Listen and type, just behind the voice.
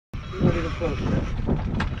Not even close, man.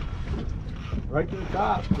 Right to the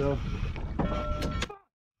top, so.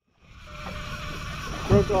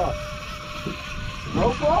 Broke off.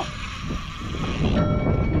 Broke off?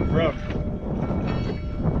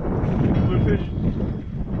 From bluefish.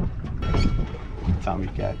 Tommy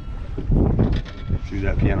cat through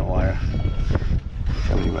that piano wire.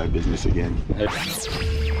 Telling you my business again.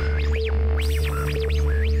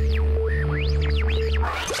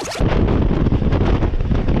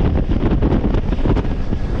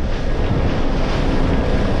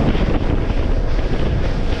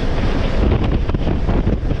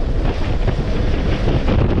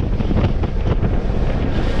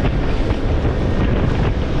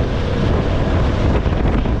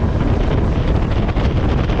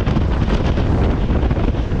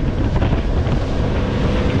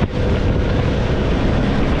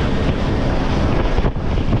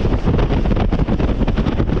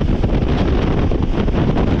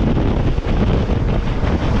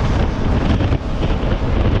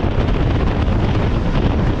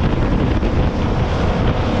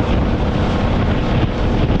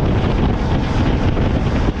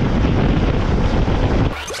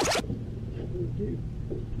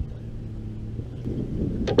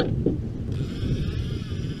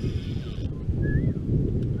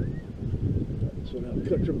 So now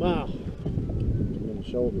cut your bow on the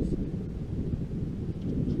shoulders.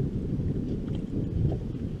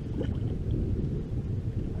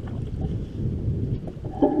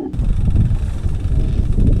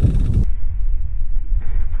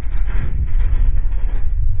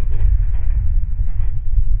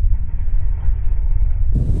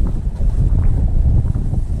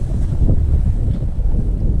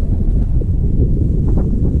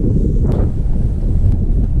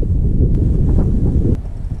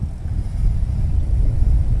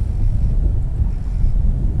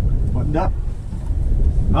 Up.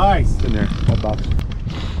 Nice. It's in there, that box.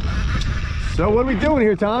 So what are we doing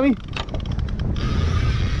here, Tommy?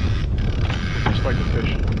 Just like the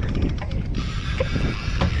fish.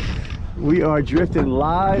 We are drifting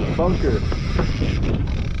live bunker.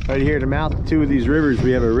 Right here at the mouth of two of these rivers.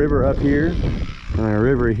 We have a river up here and a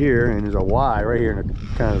river here, and there's a Y right here in the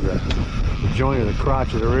kind of the joint of the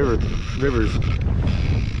crotch of the rivers.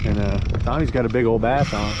 And Tommy's got a big old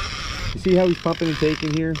bass on. You see how he's pumping and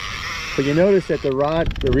taking here? But you notice that the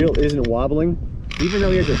reel isn't wobbling. Even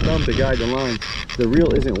though he has a thumb to guide the line, the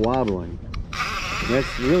reel isn't wobbling. And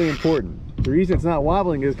that's really important. The reason it's not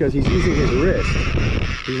wobbling is because he's using his wrist.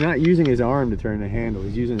 He's not using his arm to turn the handle,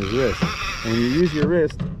 he's using his wrist. And when you use your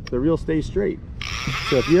wrist, the reel stays straight.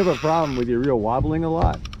 So if you have a problem with your reel wobbling a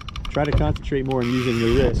lot, try to concentrate more on using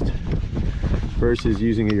your wrist versus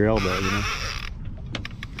using your elbow, you know.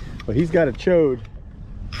 But he's got a chode.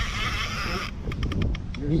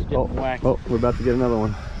 Oh, we're about to get another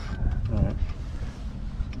one. All right.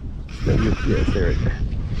 Yeah, stay right there.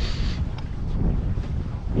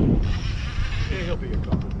 Yeah, he'll be a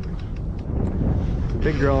couple of minutes.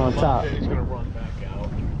 Big girl on top. He's gonna run back out.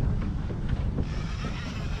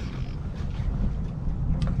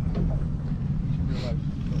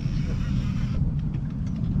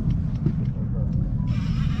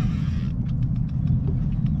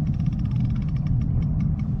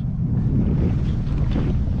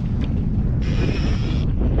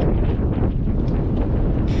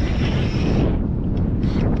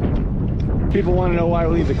 People want to know why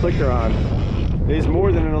we leave the clicker on. It is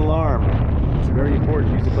more than an alarm. It's very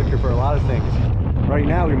important to use the clicker for a lot of things. Right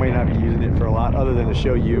now we might not be using it for a lot other than to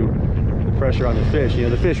show you the pressure on the fish. You know,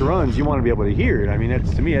 the fish runs, you want to be able to hear it. I mean,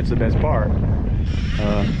 that's, to me, that's the best part.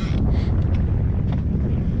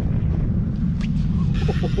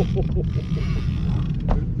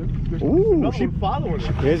 Ooh, she following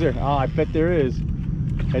her. Is there? Oh, I bet there is.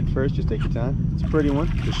 Head first, just take your time. It's a pretty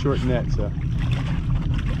one. It's a short net, so.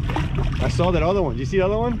 I saw that other one. Do you see the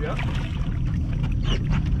other one? Yeah.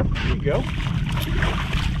 There you go.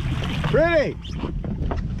 Pretty.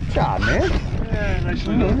 Good job, man. Yeah,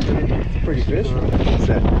 nicely done. It's a pretty fish. It's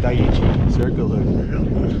that Daiichi circle hook.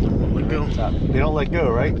 Let go. They don't let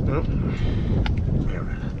go, right? Nope.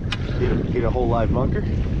 Get a whole live bunker.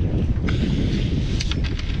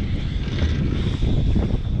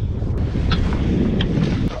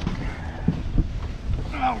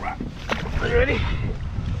 All right. Are you ready?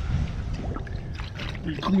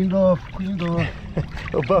 Cleaned off, cleaned off.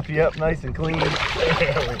 We'll buff you up nice and clean. There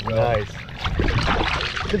we go. Nice.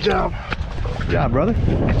 Good job. Good job, brother.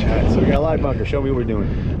 Alright, so we got a live bunker. Show me what we're doing.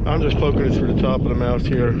 I'm just poking it through the top of the mouth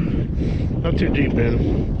here. Not too deep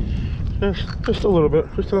in. Just a little bit.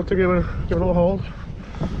 Just enough to give it a little hold.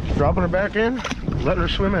 Dropping her back in, letting her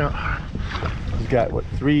swim out. He's got what,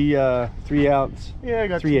 3 ounce? Yeah, I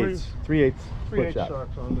got 3/8 3/8 foot shot.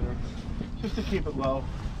 shocks on there, just to keep it low.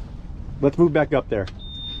 Let's move back up there.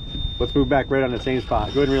 Let's move back right on the same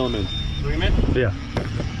spot. Go ahead and reel him in. Reel him in? Yeah.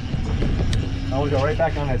 I want to go right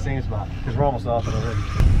back on that same spot because we're almost off it already.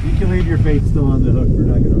 You can leave your bait still on the hook. We're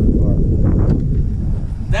not going to far.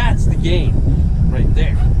 That's the game, right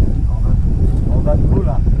there. All that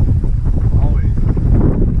moolah. Always.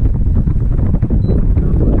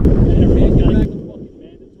 You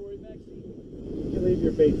can leave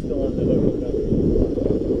your bait still on the hook.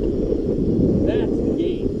 That's the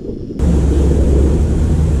game.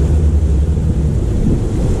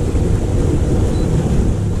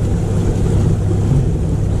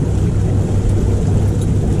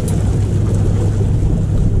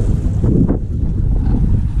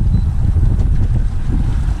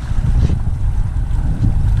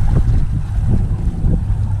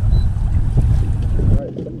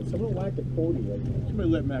 Someone whacked a 40 right now. Somebody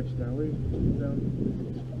let Max down. Leave him down.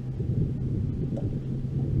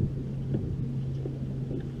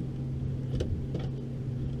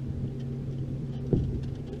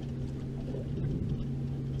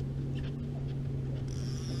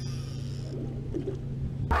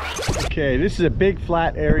 Okay, this is a big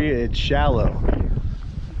flat area. It's shallow.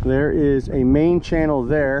 There is a main channel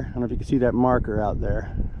there. I don't know if you can see that marker out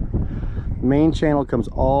there. Main channel comes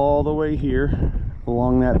all the way here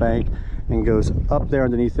along that bank and goes up there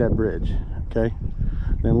underneath that bridge. Okay,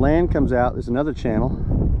 then land comes out. There's another channel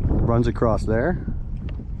that runs across there,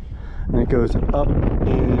 and it goes up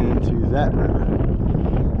into that river,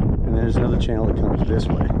 and there's another channel that comes this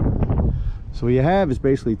way. So what you have is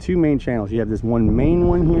basically 2 main channels. You have this one main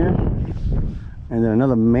one here, and then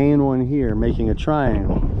another main one here, making a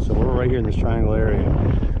triangle. So we're right here in this triangle area,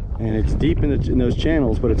 and it's deep in those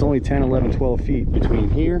channels, but it's only 10, 11, 12 feet between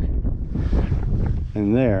here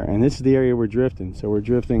and there. And this is the area we're drifting. So we're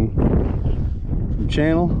drifting from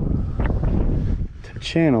channel to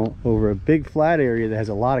channel over a big flat area that has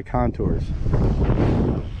a lot of contours.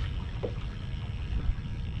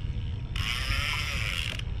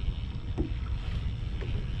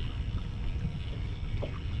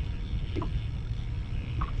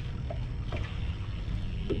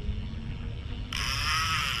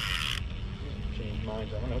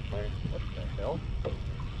 What the hell?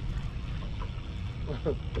 Oh,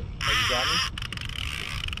 you got me?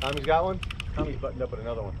 Tommy's got one? Tommy's buttoned up with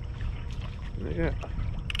another one. Yeah.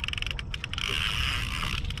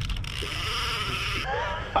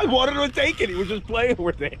 I wanted to take it. He was just playing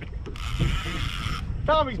with it.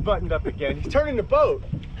 Tommy's buttoned up again. He's turning the boat.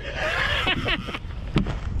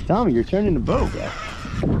 Tommy, you're turning the boat.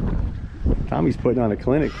 Tommy's putting on a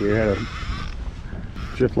clinic here at a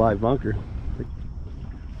drift live bunker.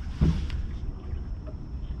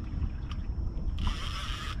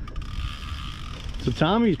 So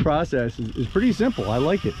Tommy's process is pretty simple. I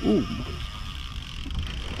like it. Ooh.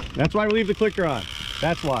 That's why we leave the clicker on.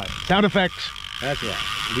 That's why. Sound effects. That's right.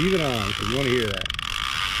 Leave it on because you want to hear that.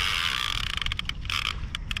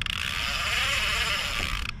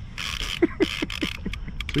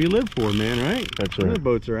 That's what you live for, man, right? That's When right. the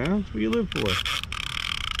boat's around, that's what you live for.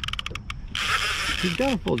 He's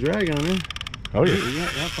got a full drag on there. Oh yeah. You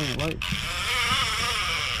got plenty of light.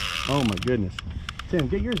 Oh my goodness. Tim,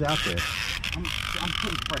 get yours out there. I'm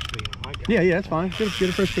putting fresh bait on my guy. Yeah, that's fine. Get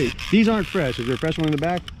a fresh bait. These aren't fresh. Is there a fresh one in the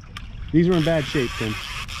back? These are in bad shape, Tim.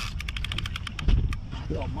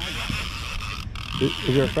 Oh my god.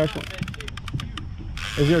 Is there a fresh one?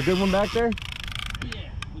 Is there a good one back there?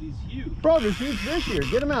 Yeah, but he's huge. Bro, there's huge fish here.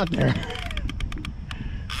 Get them out there.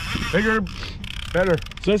 Bigger, better.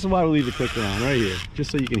 So this is why we leave the clicker on right here,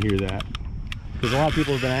 just so you can hear that. Because a lot of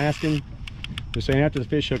people have been asking, they're saying after the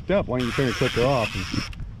fish hooked up, why don't you turn the clicker off? And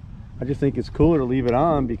I just think it's cooler to leave it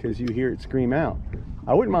on because you hear it scream out.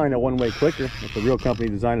 I wouldn't mind a one-way clicker if the real company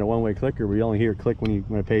designed a one-way clicker where you only hear it click when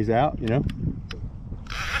it pays out, you know?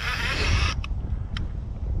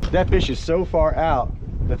 That fish is so far out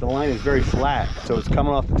that the line is very flat, so it's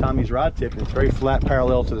coming off the Tommy's rod tip and it's very flat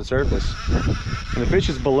parallel to the surface. When the fish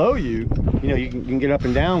is below you, you know, you can get up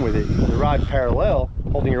and down with it. The rod parallel,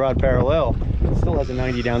 holding your rod parallel, it still has a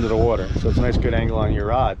 90 down to the water, so it's a nice good angle on your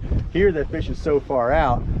rod. Here that fish is so far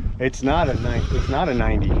out, it's not a 90.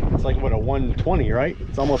 It's like what, a 120, right?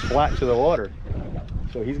 It's almost flat to the water.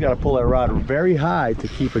 So he's got to pull that rod very high to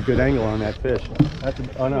keep a good angle on that fish. That's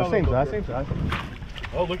a, oh no, same size, same size.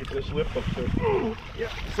 Oh, look at this lip up there. Yeah,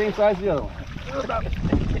 same size as the other one.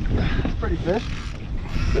 Pretty fish.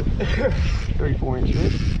 34-inch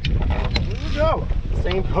fish. Here we go.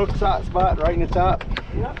 Same hook spot right in the top.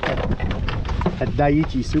 Yep. That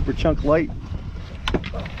Daiichi Super Chunk Light.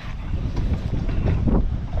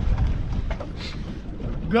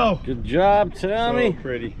 Go. Good job, Tommy. So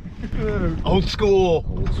pretty. Old school.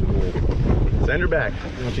 Old school. Send her back.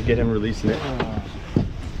 Why don't you get him releasing it?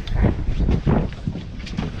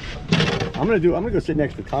 I'm gonna go sit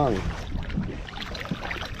next to Tommy.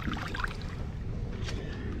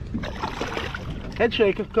 Head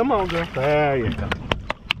shaker. Come on, girl. There you go.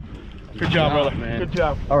 Good job, brother. man. Good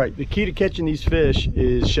job. All right, the key to catching these fish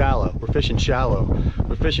is shallow. We're fishing shallow.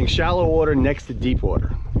 We're fishing shallow water next to deep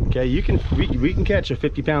water. Okay, we can catch a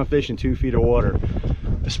 50-pound fish in 2 feet of water,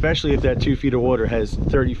 especially if that 2 feet of water has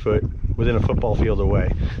 30 foot within a football field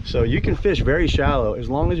away. So you can fish very shallow as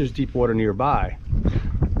long as there's deep water nearby.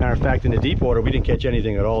 Matter of fact, in the deep water, we didn't catch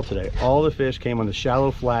anything at all today. All the fish came on the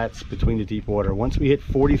shallow flats between the deep water. Once we hit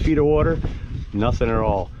 40 feet of water, nothing at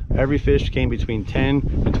all. Every fish came between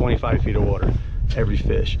 10 and 25 feet of water. Every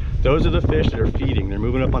fish. Those are the fish that are feeding. They're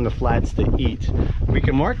moving up on the flats to eat. We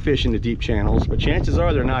can mark fish in the deep channels, but chances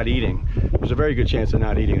are they're not eating. There's a very good chance they're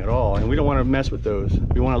not eating at all, and we don't want to mess with those.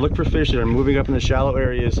 We want to look for fish that are moving up in the shallow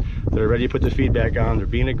areas, that are ready to put the feed back on. They're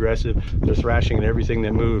being aggressive. They're thrashing at everything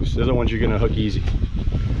that moves. They're the ones you're going to hook easy.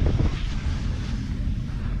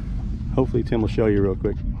 Hopefully Tim will show you real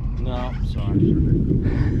quick. No, I'm sorry. Pretty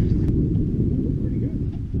good.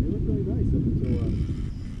 They look really nice up until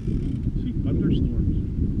See, thunderstorms.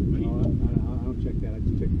 I don't check that. I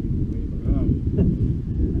just check the wave.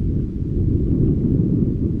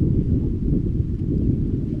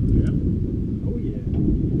 Yeah. Oh yeah.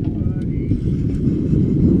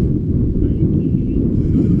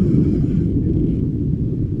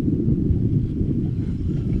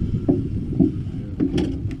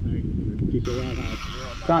 Keep the rod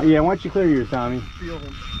high. Yeah, why don't you clear yours, Tommy?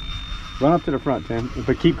 Run up to the front, Tim.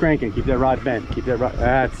 But keep cranking. Keep that rod bent. Keep that rod.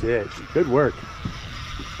 That's it. Good work.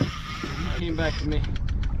 Came back to me.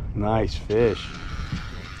 Nice fish.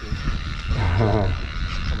 Oh,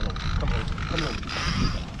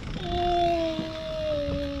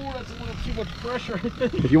 that's a little too much pressure, I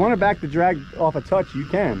think. If you want to back the drag off a touch, you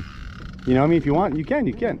can. You know what I mean? If you want, you can.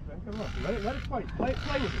 Let it fight. Play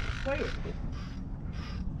with it. Play with it.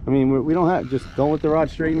 I mean, we don't have, just don't let the rod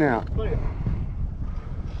straighten out. Play it.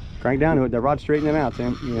 Crank down to it. The rod straighten them out,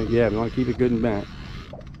 Tim. Yeah, we want to keep it good and bent.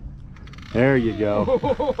 There you go.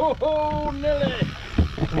 Oh, Nelly.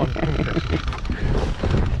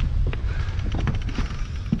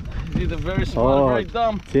 He's either very smart or very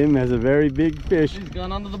dumb. Tim has a very big fish. He's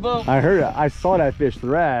gone under the boat. I heard it. I saw that fish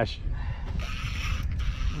thrash.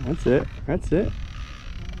 That's it. That's it.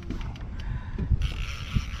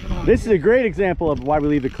 This is a great example of why we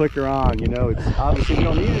leave the clicker on. You know, it's obviously we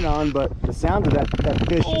don't need it on, but the sound of that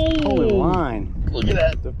fish just pulling line. Look at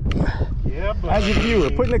that. Yeah, but As a viewer,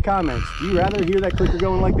 put in the comments, do you rather hear that clicker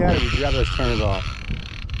going like that, or would you rather us turn it off?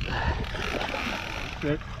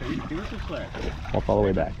 Here's the flag. Off all the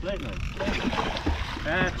way back.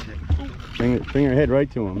 That's it. Bring your head right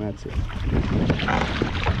to him. That's it.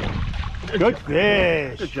 Good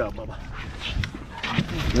fish. Good job, Bubba.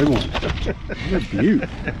 Good one. Good beaut.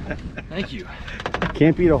 Thank you.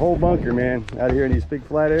 Can't beat a whole bunker, man. Out here in these big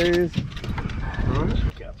flat areas.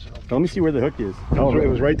 Let me see where the hook is. Oh, it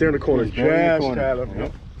was right there in the corner. Just right in the Just corner. had him.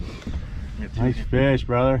 Yep. Nice fish,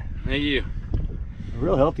 brother. Thank you.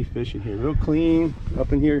 Real healthy fish in here. Real clean.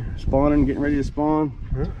 Up in here, spawning, getting ready to spawn.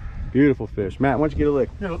 Beautiful fish. Matt, why don't you get a lick?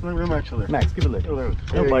 Yeah, let Max there. Max, give a lick. There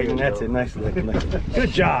No you biting. go. That's it. Nice lick. Nice.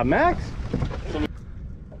 Good job, Max.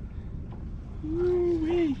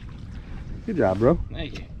 Good job, bro.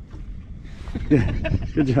 Thank you.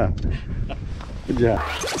 Good job. Good job.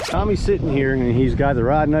 Tommy's sitting here and he's got the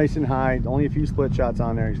rod nice and high. Only a few split shots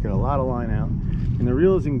on there. He's got a lot of line out. And the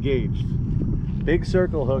reel is engaged. Big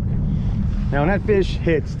circle hook. Now when that fish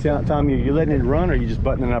hits, Tommy, are you letting it run or are you just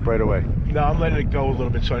buttoning it up right away? No, I'm letting it go a little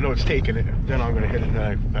bit so I know it's taking it. Then I'm going to hit it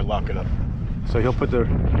and I lock it up. So he'll put the...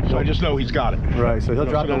 So I just know he's got it. Right, so he'll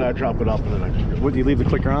drop it. Then I drop it up and then I just go. Would you leave the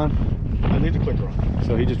clicker on? I leave the clicker on.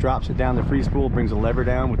 So he just drops it down the free spool, brings a lever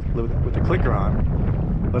down with the clicker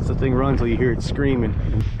on, lets the thing run until you hear it screaming.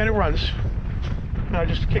 And it runs. And I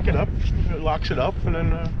just kick it up, it locks it up, and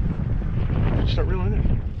then start reeling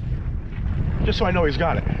it. Just so I know he's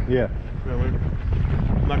got it. Yeah. You know,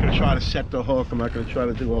 I'm not going to try to set the hook. I'm not going to try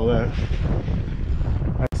to do all that.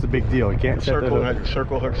 That's the big deal. You can't set the hook.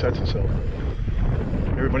 Circle hook sets itself.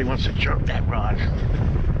 Everybody wants to jerk that rod.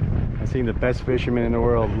 I've seen the best fishermen in the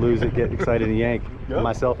world lose it, get excited and yank, Yep.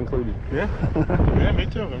 myself included. Yeah. Yeah, me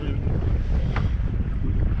too.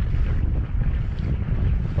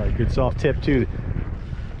 All right, good soft tip too.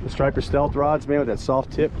 The Striper Stealth rods, man, with that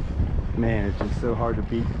soft tip, man, it's just so hard to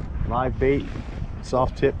beat. Live bait,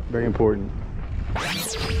 soft tip, very important.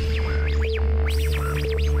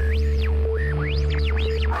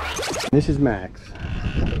 This is Max.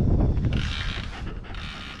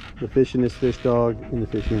 the fish in this fish dog in the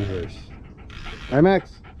fish universe. All right,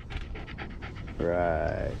 Max?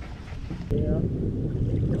 Right. Yeah.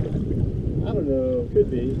 I don't know.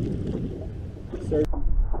 Could be.